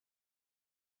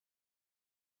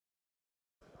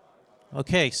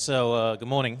Okay, so good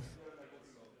morning,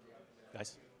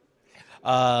 guys.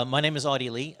 My name is Artie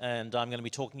Lee, and I'm going to be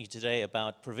talking to you today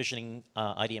about provisioning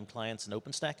IDM clients in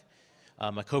OpenStack.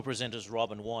 My co-presenters,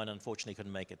 Rob and Warren, unfortunately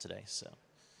couldn't make it today.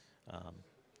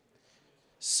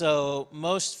 So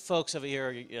most folks over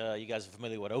here, you guys are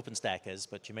familiar with what OpenStack is,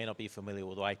 but you may not be familiar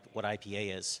with what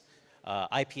IPA is.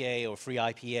 IPA or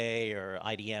FreeIPA or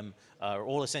IDM are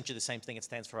all essentially the same thing. It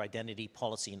stands for Identity,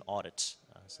 Policy, and Audit.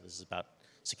 So this is about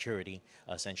security,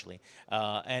 essentially.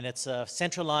 And it's a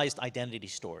centralized identity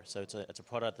store. So it's a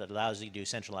product that allows you to do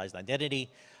centralized identity.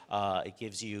 It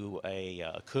gives you a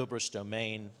Kerberos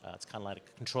domain. It's kind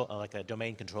of like a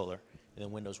domain controller in the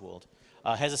Windows world.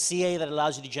 Has a CA that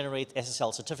allows you to generate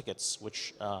SSL certificates,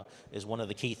 which is one of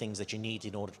the key things that you need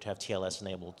in order to have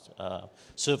TLS-enabled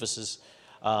services.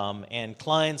 And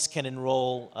clients can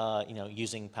enroll,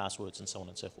 using passwords and so on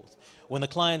and so forth.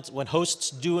 When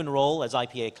hosts do enroll as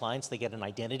IPA clients, they get an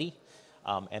identity,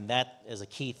 and that is a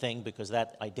key thing because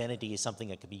that identity is something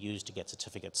that can be used to get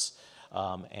certificates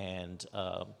and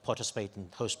participate in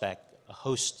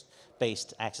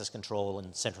host-based access control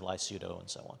and centralized sudo and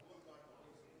so on.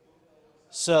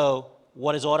 So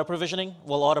what is auto provisioning?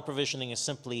 Well, auto provisioning is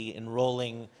simply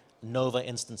enrolling Nova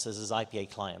instances as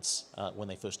IPA clients when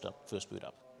they first boot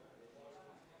up.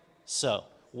 So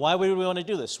why would we want to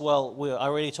do this? Well, I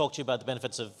already talked to you about the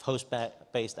benefits of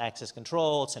host-based access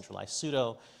control, centralized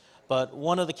sudo, but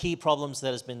one of the key problems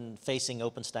that has been facing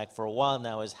OpenStack for a while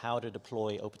now is how to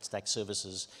deploy OpenStack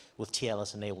services with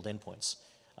TLS-enabled endpoints.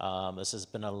 This has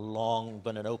been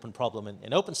an open problem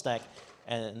in OpenStack,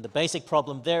 and the basic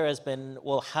problem there has been,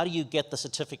 well, how do you get the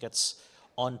certificates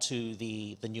onto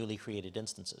the newly created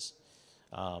instances?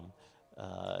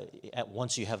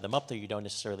 Once you have them up there, you don't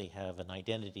necessarily have an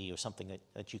identity or something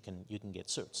that you can get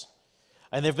certs.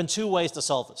 And there have been two ways to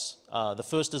solve this. The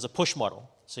first is a push model.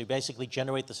 So you basically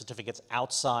generate the certificates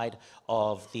outside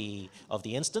of the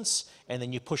instance, and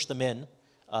then you push them in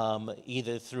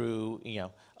either through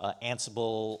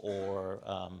Ansible or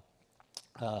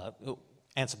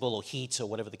Heat or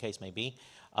whatever the case may be.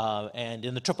 And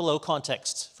in the OOO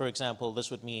context, for example,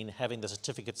 this would mean having the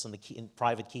certificates and the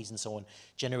private keys and so on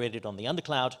generated on the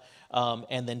undercloud,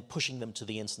 and then pushing them to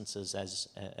the instances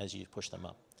as you push them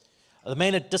up. The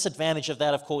main disadvantage of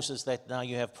that, of course, is that now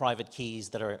you have private keys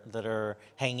that are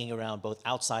hanging around both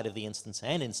outside of the instance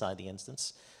and inside the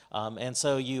instance. And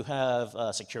so you have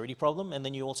a security problem, and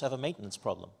then you also have a maintenance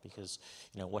problem because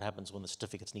what happens when the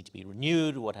certificates need to be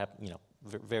renewed? What happens?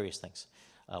 Various things.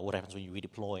 What happens when you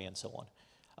redeploy and so on?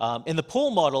 In the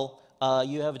pool model,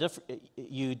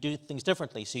 you do things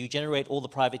differently. So you generate all the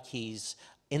private keys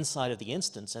inside of the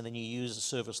instance, and then you use a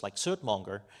service like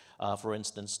Certmonger, for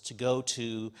instance, to go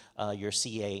to your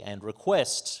CA and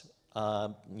request,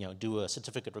 do a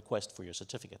certificate request for your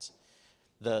certificates.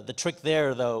 The trick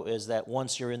there, though, is that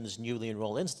once you're in this newly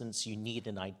enrolled instance, you need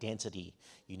an identity.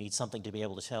 You need something to be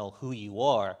able to tell who you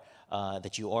are,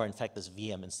 that you are, in fact, this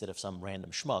VM instead of some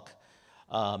random schmuck.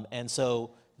 And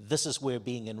so this is where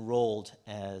being enrolled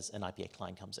as an IPA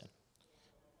client comes in.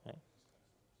 Okay.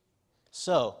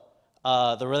 So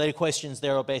the related questions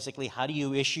there are basically, how do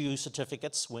you issue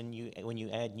certificates when you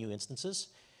add new instances?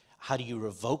 How do you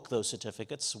revoke those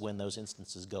certificates when those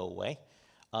instances go away?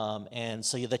 And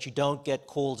so that you don't get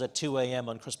calls at 2 a.m.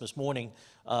 on Christmas morning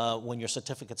when your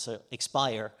certificates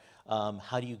expire,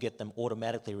 how do you get them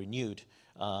automatically renewed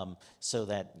so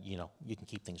that you can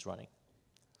keep things running?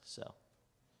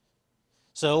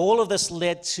 So all of this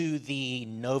led to the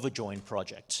novajoin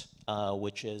project,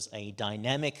 which is a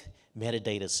dynamic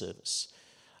metadata service.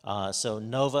 So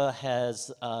Nova has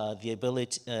the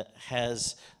ability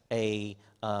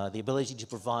to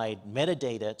provide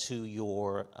metadata to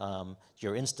your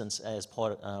instance as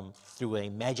through a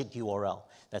magic URL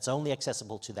that's only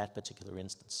accessible to that particular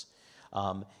instance.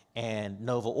 And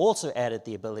Nova also added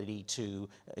the ability to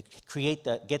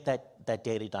get that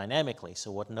data dynamically.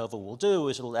 So what Nova will do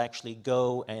is it will actually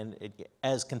go and,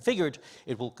 as configured,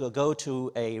 it will go to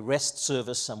a REST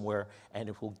service somewhere, and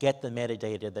it will get the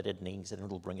metadata that it needs, and it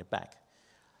will bring it back.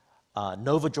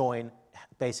 novajoin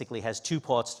basically has two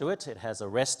parts to it. It has a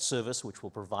REST service, which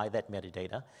will provide that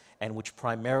metadata, and which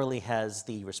primarily has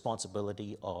the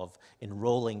responsibility of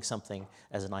enrolling something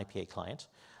as an IPA client.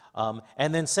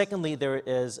 And then secondly, there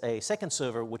is a second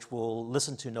server which will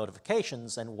listen to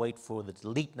notifications and wait for the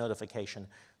delete notification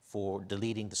for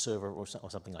deleting the server or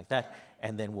something like that,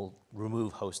 and then we'll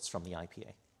remove hosts from the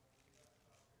IPA.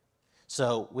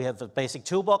 So we have the basic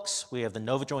toolbox. We have the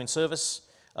novajoin service,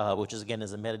 which is, again,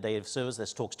 is a metadata service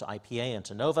that talks to IPA and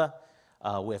to Nova.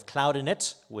 We have Cloud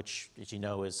Init, which, as you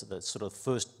know, is the sort of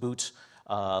first boot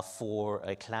for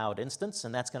a cloud instance,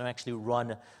 and that's going to actually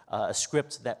run a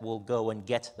script that will go and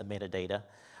get the metadata.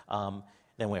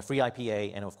 Then we have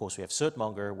FreeIPA, and of course we have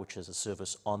Certmonger, which is a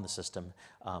service on the system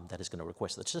that is going to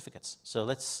request the certificates. So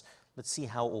let's see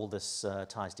how all this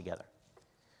ties together.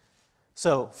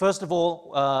 So first of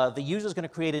all, the user is going to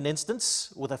create an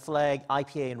instance with a flag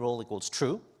IPA enroll equals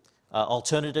true.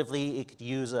 Alternatively, it could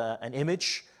use an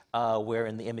image where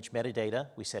in the image metadata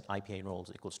we set IPA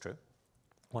enrolls equals true,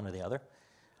 one or the other.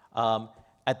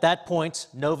 At that point,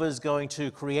 Nova is going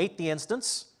to create the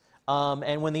instance,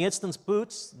 and when the instance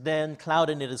boots, then Cloud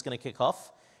Init is going to kick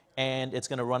off, and it's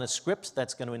going to run a script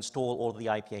that's going to install all of the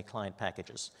IPA client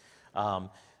packages.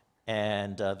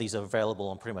 These are available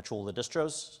on pretty much all the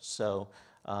distros. So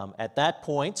at that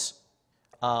point,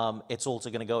 it's also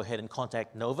going to go ahead and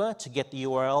contact Nova to get the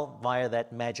URL via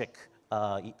that magic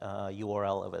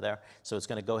URL over there. So it's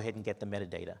going to go ahead and get the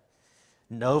metadata.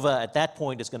 Nova at that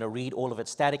point is going to read all of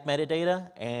its static metadata,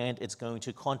 and it's going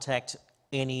to contact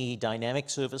any dynamic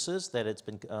services that it's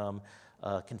been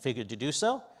configured to do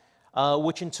so,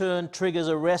 which in turn triggers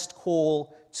a REST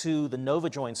call to the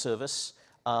novajoin service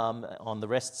on the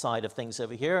REST side of things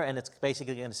over here, and it's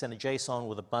basically going to send a JSON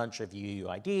with a bunch of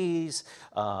UUIDs,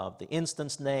 the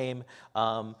instance name.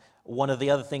 One of the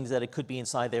other things that it could be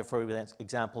inside there, for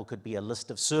example, could be a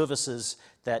list of services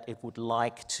that it would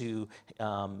like to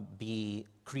be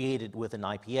created with an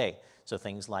IPA. So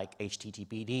things like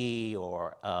HTTPD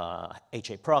or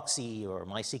HA proxy or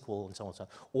MySQL and so on and so on.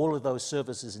 All of those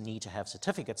services need to have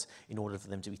certificates in order for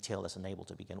them to be TLS enabled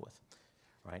to begin with,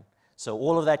 right? So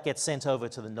all of that gets sent over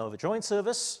to the novajoin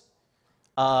service,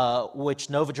 which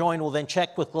novajoin will then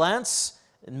check with glance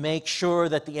and make sure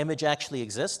that the image actually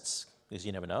exists, because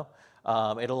you never know.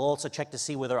 It'll also check to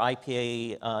see whether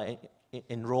IPA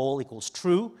enroll equals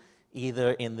true,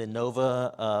 either in the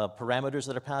Nova parameters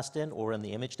that are passed in or in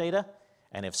the image data.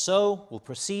 And if so, we'll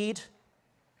proceed.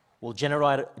 We'll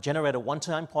generate a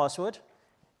one-time password,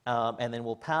 and then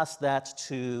we'll pass that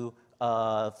to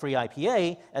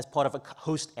FreeIPA as part of a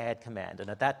host add command. And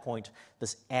at that point,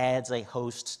 this adds a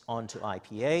host onto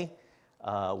IPA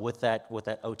with that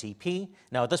OTP.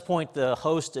 Now, at this point, the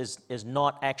host is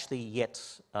not actually yet,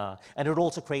 and it would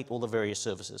also create all the various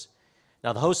services.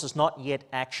 Now, the host is not yet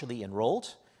actually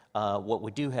enrolled. What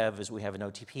we do have is we have an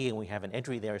OTP and we have an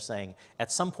entry there saying,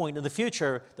 at some point in the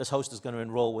future, this host is going to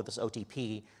enroll with this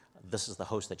OTP. This is the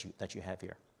host that you have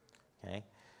here. Okay?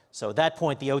 So at that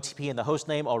point, the OTP and the host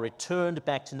name are returned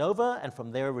back to Nova, and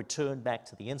from there returned back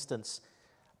to the instance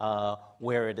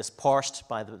where it is parsed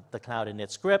by the Cloud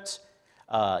Init script,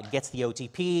 gets the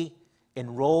OTP,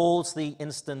 enrolls the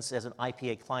instance as an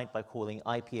IPA client by calling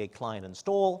IPA client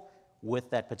install with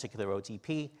that particular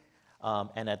OTP.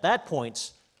 And at that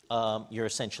point, you're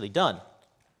essentially done.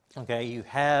 Okay, you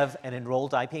have an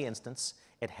enrolled IP instance.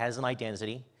 It has an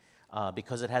identity.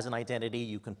 Because it has an identity,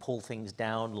 you can pull things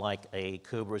down like a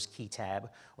Kerberos key tab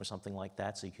or something like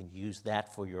that, so you can use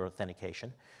that for your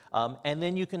authentication. And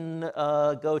then you can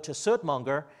go to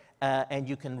Certmonger, and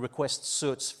you can request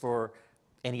certs for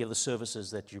any of the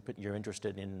services that you're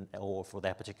interested in or for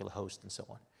that particular host and so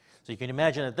on. So you can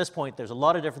imagine at this point, there's a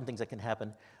lot of different things that can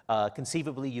happen.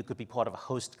 Conceivably, you could be part of a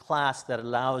host class that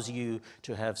allows you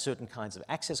to have certain kinds of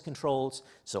access controls.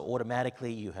 So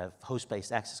automatically, you have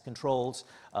host-based access controls,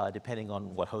 depending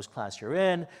on what host class you're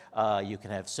in. You can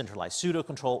have centralized pseudo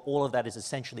control. All of that is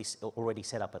essentially already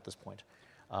set up at this point,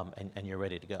 and you're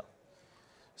ready to go.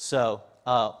 So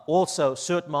also,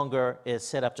 Certmonger is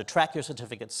set up to track your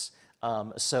certificates,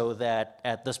 so that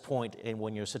at this point,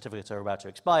 when your certificates are about to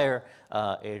expire,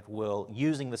 it will,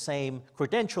 using the same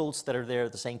credentials that are there,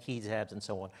 the same key tabs and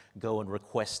so on, go and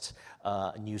request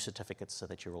new certificates so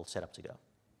that you're all set up to go.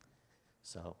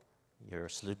 So your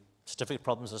certificate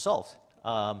problems are solved.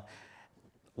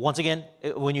 Once again,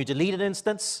 when you delete an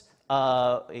instance,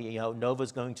 Nova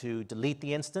is going to delete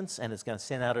the instance, and it's going to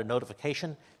send out a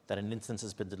notification that an instance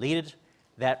has been deleted.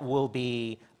 That will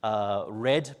be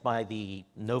read by the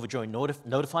novajoin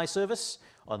notify service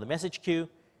on the message queue,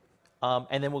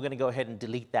 and then we're going to go ahead and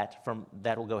delete that from.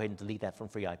 That will go ahead and delete that from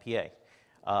FreeIPA.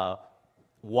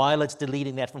 While it's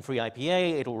deleting that from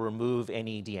FreeIPA, it will remove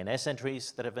any DNS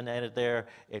entries that have been added there.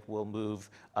 It will move.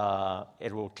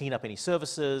 It will clean up any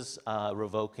services,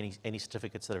 revoke any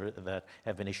certificates that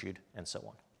have been issued, and so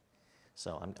on.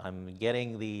 So I'm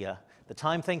getting the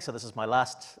time thing, so this is my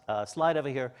last slide over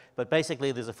here. But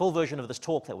basically, there's a full version of this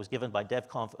talk that was given by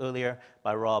DevConf earlier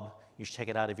by Rob. You should check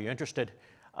it out if you're interested.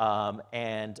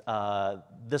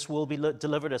 This will be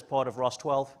delivered as part of ROS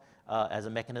 12 as a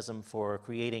mechanism for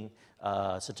creating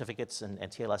certificates and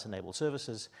TLS-enabled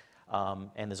services.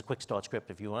 And there's a quick start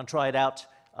script if you want to try it out.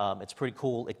 It's pretty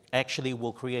cool. It actually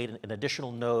will create an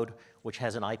additional node which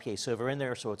has an IPA server in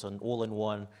there, so it's an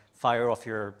all-in-one, fire off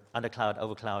your undercloud,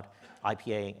 overcloud,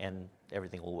 IPA, and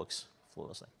everything all works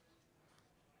flawlessly.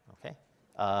 Okay.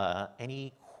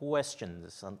 Any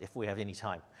questions if we have any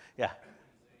time? Yeah.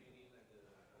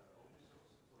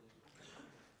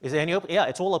 Is there any open? Yeah,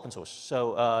 it's all open source.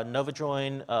 So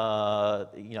novajoin,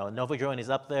 novajoin is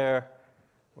up there.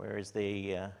 Where is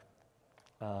the?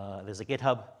 There's a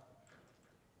GitHub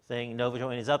thing.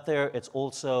 Novajoin is up there. It's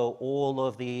also all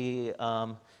of the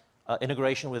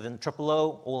integration within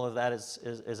OOO. All of that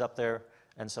is up there,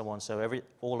 and so on. So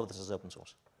all of this is open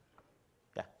source.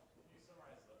 Yeah. Can you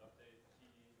summarize the update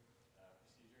key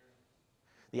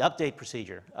procedure? The update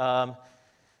procedure.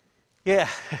 Yeah,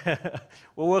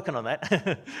 we're working on that.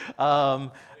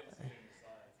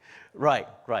 Right.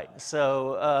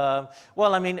 So,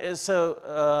 well, I mean,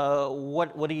 so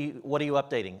what are you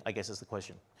updating? I guess is the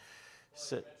question. Well,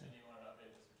 So, you mentioned you wanted to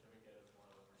update the certificate as one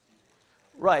of the procedures.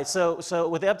 right. So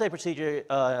with the update procedure,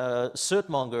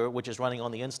 Certmonger, which is running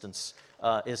on the instance,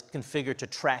 is configured to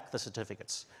track the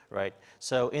certificates. Right.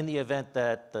 So in the event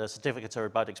that the certificates are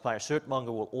about to expire, Certmonger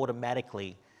will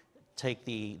automatically take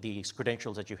the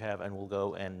credentials that you have and will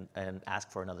go and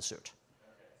ask for another cert.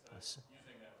 Okay, so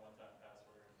using that one-time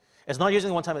password. It's not using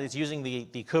the one time, it's using the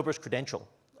Kerberos credential,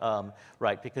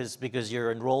 right, because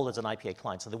you're enrolled as an IPA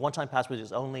client. So the one-time password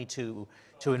is only to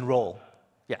enroll.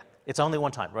 Yeah, it's only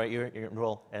one time, right? You're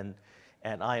enroll, and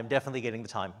I am definitely getting the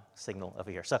time signal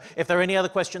over here. So if there are any other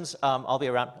questions, I'll be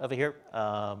around over here.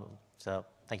 So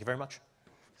thank you very much.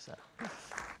 So.